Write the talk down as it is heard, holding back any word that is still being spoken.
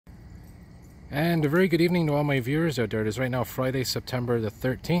And a very good evening to all my viewers out there. It is right now Friday, September the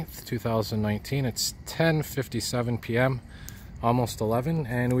 13th, 2019. It's 10:57 p.m., almost 11,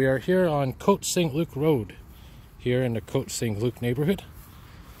 and we are here on Côte-Saint-Luc Road, here in the Côte-Saint-Luc neighborhood.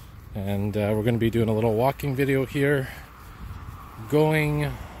 And we're going to be doing a little walking video here, going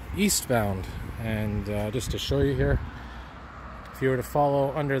eastbound. And just to show you here, if you were to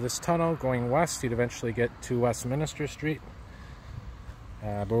follow under this tunnel going west, you'd eventually get to Westminster Street.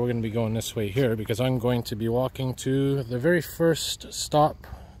 But we're going to be going this way here because I'm going to be walking to the very first stop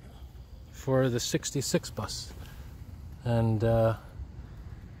for the 66 bus. And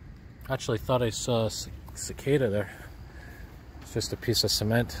actually thought I saw a cicada there. It's just a piece of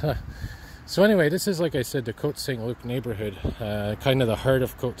cement. So anyway, this is, like I said, the Côte-Saint-Luc neighborhood, kind of the heart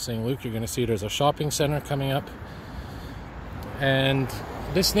of Côte-Saint-Luc. You're going to see there's a shopping center coming up. And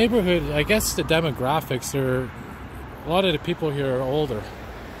this neighborhood, I guess the demographics are, a lot of the people here are older.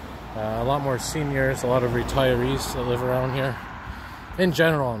 A lot more seniors, a lot of retirees that live around here. In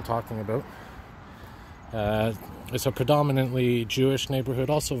general, I'm talking about. It's a predominantly Jewish neighborhood,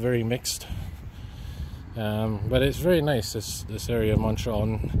 also very mixed. But it's very nice, this area of Montreal.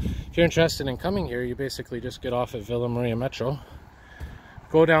 And if you're interested in coming here, you basically just get off at Villa Maria Metro,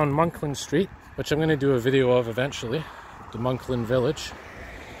 go down Monkland Street, which I'm going to do a video of eventually, the Monkland Village.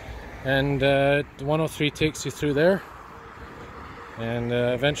 And the 103 takes you through there. And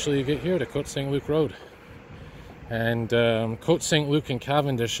eventually you get here to Côte-Saint-Luc Road. And Côte-Saint-Luc and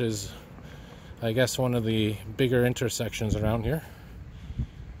Cavendish is, I guess, one of the bigger intersections around here.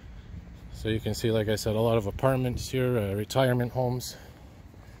 So you can see, like I said, a lot of apartments here, retirement homes.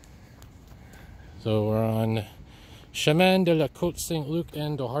 So we're on Chemin de la Côte-Saint-Luc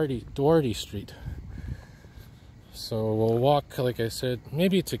and Doherty Street. So we'll walk, like I said,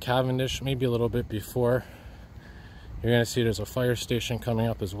 maybe to Cavendish, maybe a little bit before. You're going to see there's a fire station coming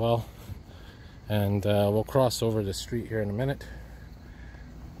up as well. And we'll cross over the street here in a minute.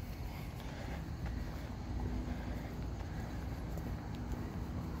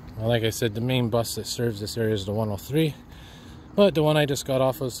 Well, like I said, the main bus that serves this area is the 103. But the one I just got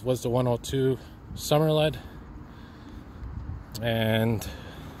off was the 102 Summer-led. And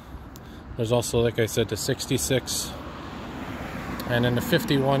there's also, like I said, the 66. And then the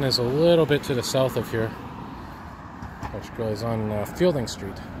 51 is a little bit to the south of here, which goes on Fielding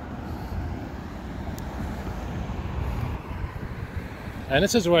Street. And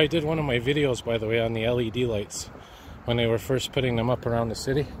this is where I did one of my videos, by the way, on the LED lights when they were first putting them up around the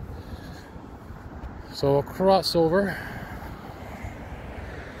city. So we'll cross over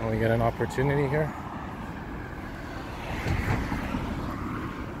when we get an opportunity here.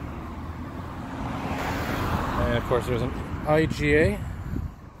 And of course there's an IGA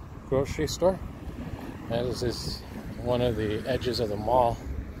grocery store. And this is one of the edges of the mall.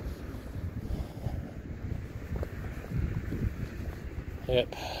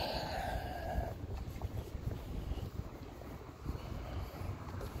 Yep.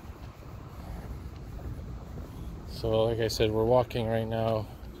 So like I said, we're walking right now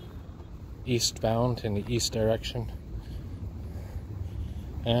eastbound in the east direction.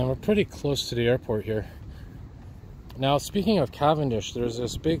 And we're pretty close to the airport here. Now, speaking of Cavendish, there's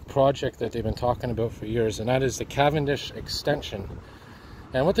this big project that they've been talking about for years, and that is the Cavendish extension.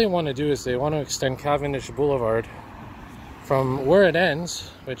 And what they want to do is they want to extend Cavendish Boulevard from where it ends,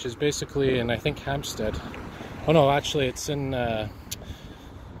 which is basically in, I think, Hampstead. Oh no, actually it's in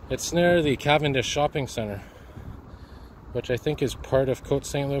it's near the Cavendish Shopping Center, which I think is part of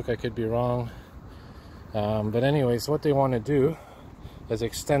Côte-Saint-Luc. I could be wrong. But anyways, what they want to do is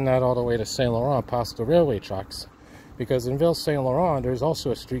extend that all the way to Saint Laurent past the railway tracks. Because in Ville Saint Laurent, there's also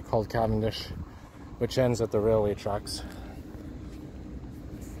a street called Cavendish, which ends at the railway tracks.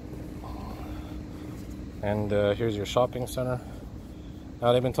 And here's your shopping center.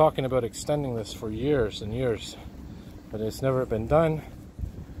 Now, they've been talking about extending this for years and years, but it's never been done.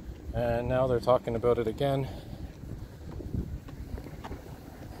 And now they're talking about it again.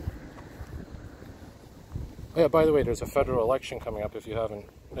 Yeah, by the way, there's a federal election coming up if you haven't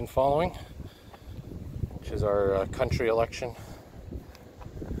been following, which is our country election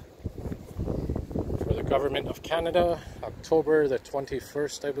for the government of Canada, October the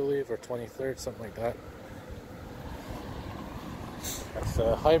 21st, I believe, or 23rd, something like that. That's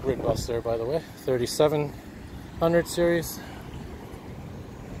a hybrid bus there, by the way, 3700 series.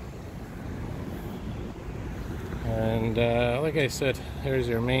 And like I said, here's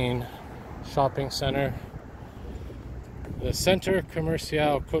your main shopping center. The Centre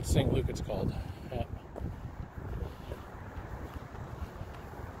Commercial Côte-Saint-Luc, it's called. Yeah.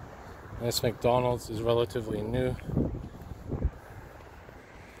 This McDonald's is relatively new.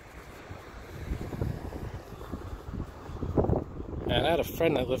 And I had a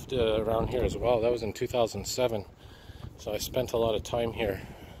friend that lived around here as well. That was in 2007. So I spent a lot of time here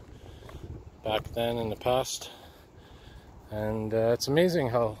back then in the past. And it's amazing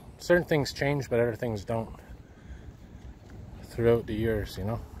how certain things change, but other things don't throughout the years, you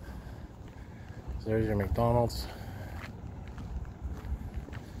know. So there's your McDonald's.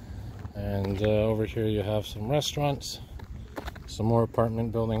 And over here you have some restaurants, some more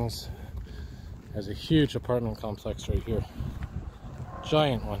apartment buildings. There's a huge apartment complex right here.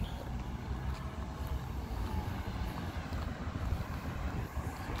 Giant one.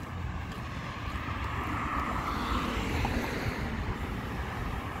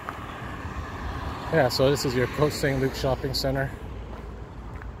 Yeah, so this is your Côte-Saint-Luc shopping center.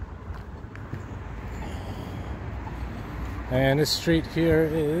 And this street here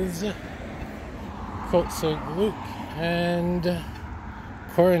is Côte-Saint-Luc and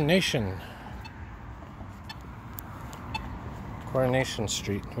Coronation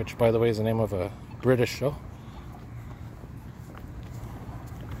Street, which by the way is the name of a British show.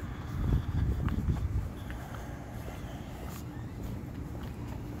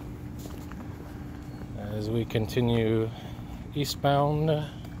 As we continue eastbound, like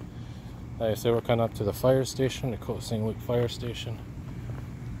I say, we're coming up to the fire station, the Côte-Saint-Luc fire station.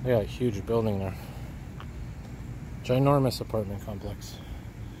 Yeah, a huge building there. Ginormous apartment complex.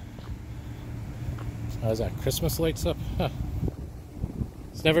 Is that Christmas lights up? Huh.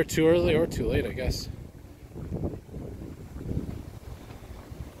 It's never too early or too late, I guess.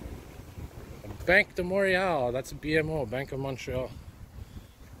 Banque de Montréal, that's a BMO, Bank of Montreal.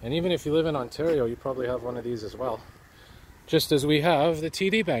 And even if you live in Ontario, you probably have one of these as well. Just as we have the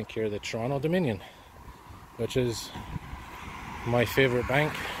TD Bank here, the Toronto Dominion, which is my favorite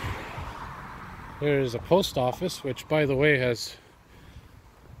bank. There's a post office, which by the way has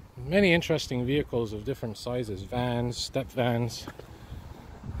many interesting vehicles of different sizes, vans, step vans.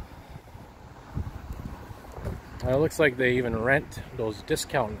 It looks like they even rent those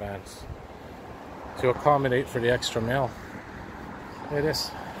discount vans to accommodate for the extra mail. Look at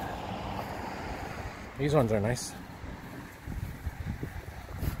this. These ones are nice.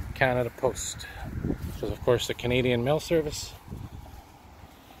 Canada Post, which is of course the Canadian mail service.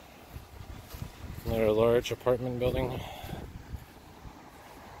 Another large apartment building.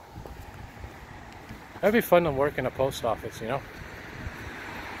 That'd be fun to work in a post office, you know.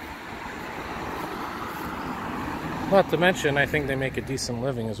 Not to mention, I think they make a decent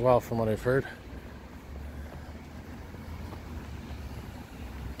living as well, from what I've heard.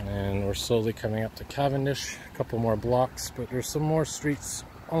 And we're slowly coming up to Cavendish, a couple more blocks, but there's some more streets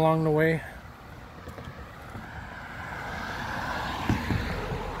along the way.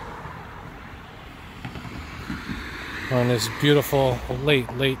 On this beautiful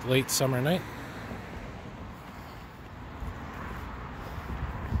late summer night.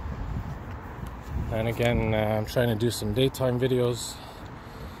 And again, I'm trying to do some daytime videos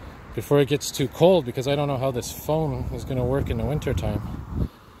before it gets too cold, because I don't know how this phone is going to work in the winter time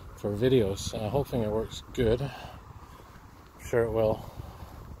for videos. Hoping it works good. I'm sure it will.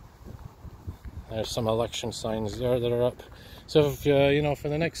 There's some election signs there that are up. So if you know, for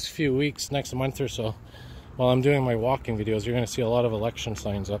the next few weeks, next month or so, while I'm doing my walking videos, you're going to see a lot of election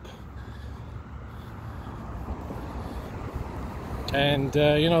signs up. And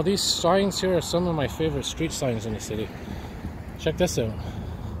you know, these signs here are some of my favorite street signs in the city. Check this out.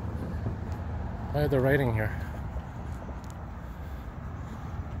 Look at the writing here.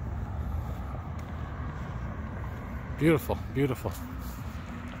 Beautiful, beautiful.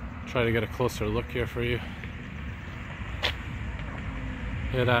 Try to get a closer look here for you.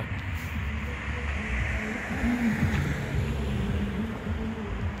 Look at that.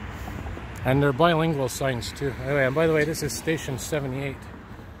 And they're bilingual signs too. Anyway, and by the way, this is Station 78.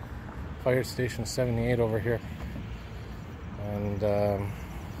 Fire Station 78 over here. And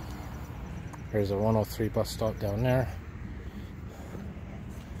there's a 103 bus stop down there.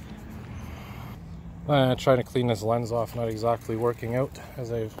 Trying to clean this lens off, not exactly working out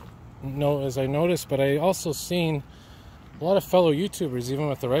as I noticed, but I also seen a lot of fellow YouTubers, even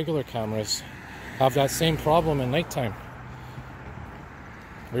with the regular cameras, have that same problem at nighttime.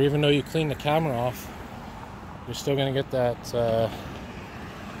 Or even though you clean the camera off, you're still going to get that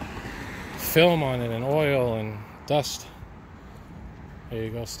film on it and oil and dust. There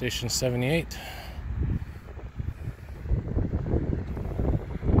you go, Station 78.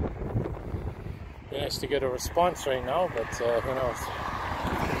 Be nice to get a response right now, but who knows.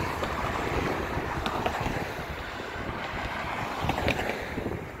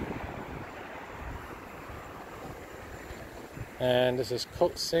 And this is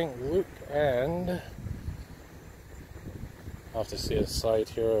Côte-Saint-Luc and I'll have to see the side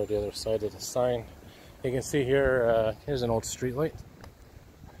here or the other side of the sign. You can see here, here's an old street light.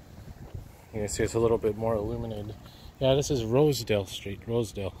 You can see it's a little bit more illuminated. Yeah, this is Rosedale Street,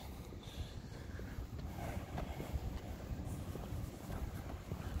 Rosedale.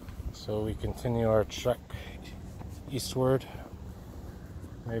 So we continue our trek eastward.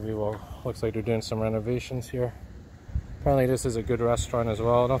 Maybe looks like they're doing some renovations here. Apparently this is a good restaurant as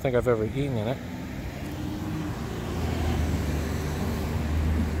well. I don't think I've ever eaten in it.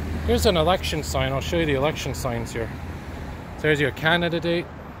 Here's an election sign. I'll show you the election signs here. So there's your Canada date.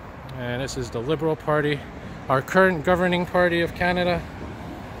 And this is the Liberal Party, our current governing party of Canada.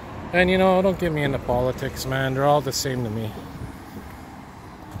 And you know, don't get me into politics, man. They're all the same to me.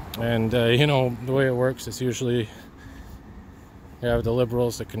 And you know, the way it works is usually you have the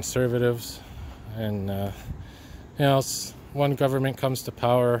Liberals, the Conservatives, and you know, one government comes to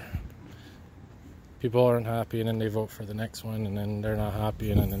power, people aren't happy, and then they vote for the next one, and then they're not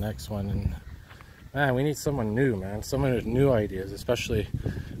happy, and then the next one. And man, we need someone new, man. Someone with new ideas, especially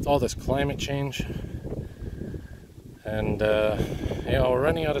with all this climate change. And you know, we're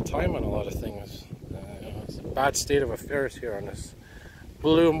running out of time on a lot of things. You know, it's a bad state of affairs here on this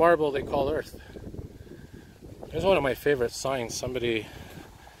blue marble they call Earth. Here's one of my favorite signs. Somebody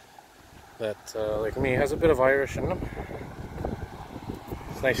that, like me, has a bit of Irish in them.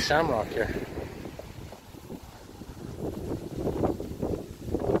 It's a nice shamrock here.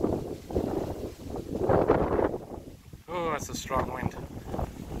 Oh, that's a strong wind.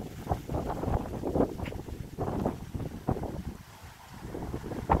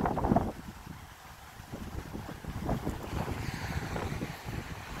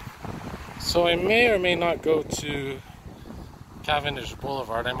 So I may or may not go to Cavendish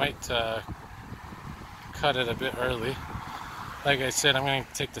Boulevard. I might cut it a bit early. Like I said, I'm going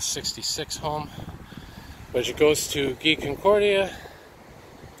to take the 66 home, which goes to Guy Concordia,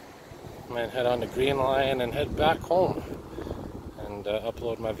 and then head on the Green Line and head back home and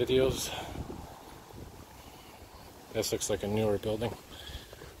upload my videos. This looks like a newer building.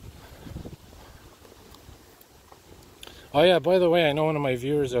 Oh yeah, by the way, I know one of my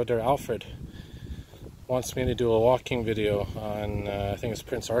viewers out there, Alfred, wants me to do a walking video on, I think it's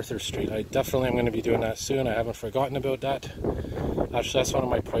Prince Arthur Street. I definitely am going to be doing that soon. I haven't forgotten about that. Actually, that's one of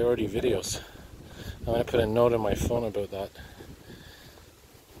my priority videos. I'm going to put a note on my phone about that.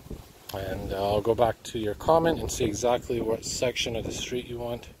 And I'll go back to your comment and see exactly what section of the street you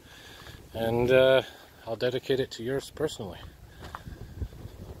want. And I'll dedicate it to yours personally.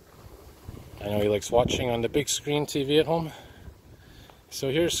 I know he likes watching on the big screen TV at home. So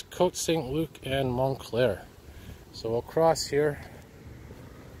here's Côte-Saint-Luc and Montclair. So we'll cross here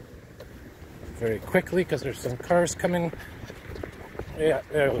very quickly because there's some cars coming. Yeah,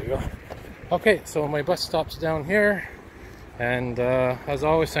 there we go. Okay, so my bus stop's down here. And as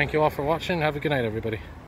always, thank you all for watching. Have a good night, everybody.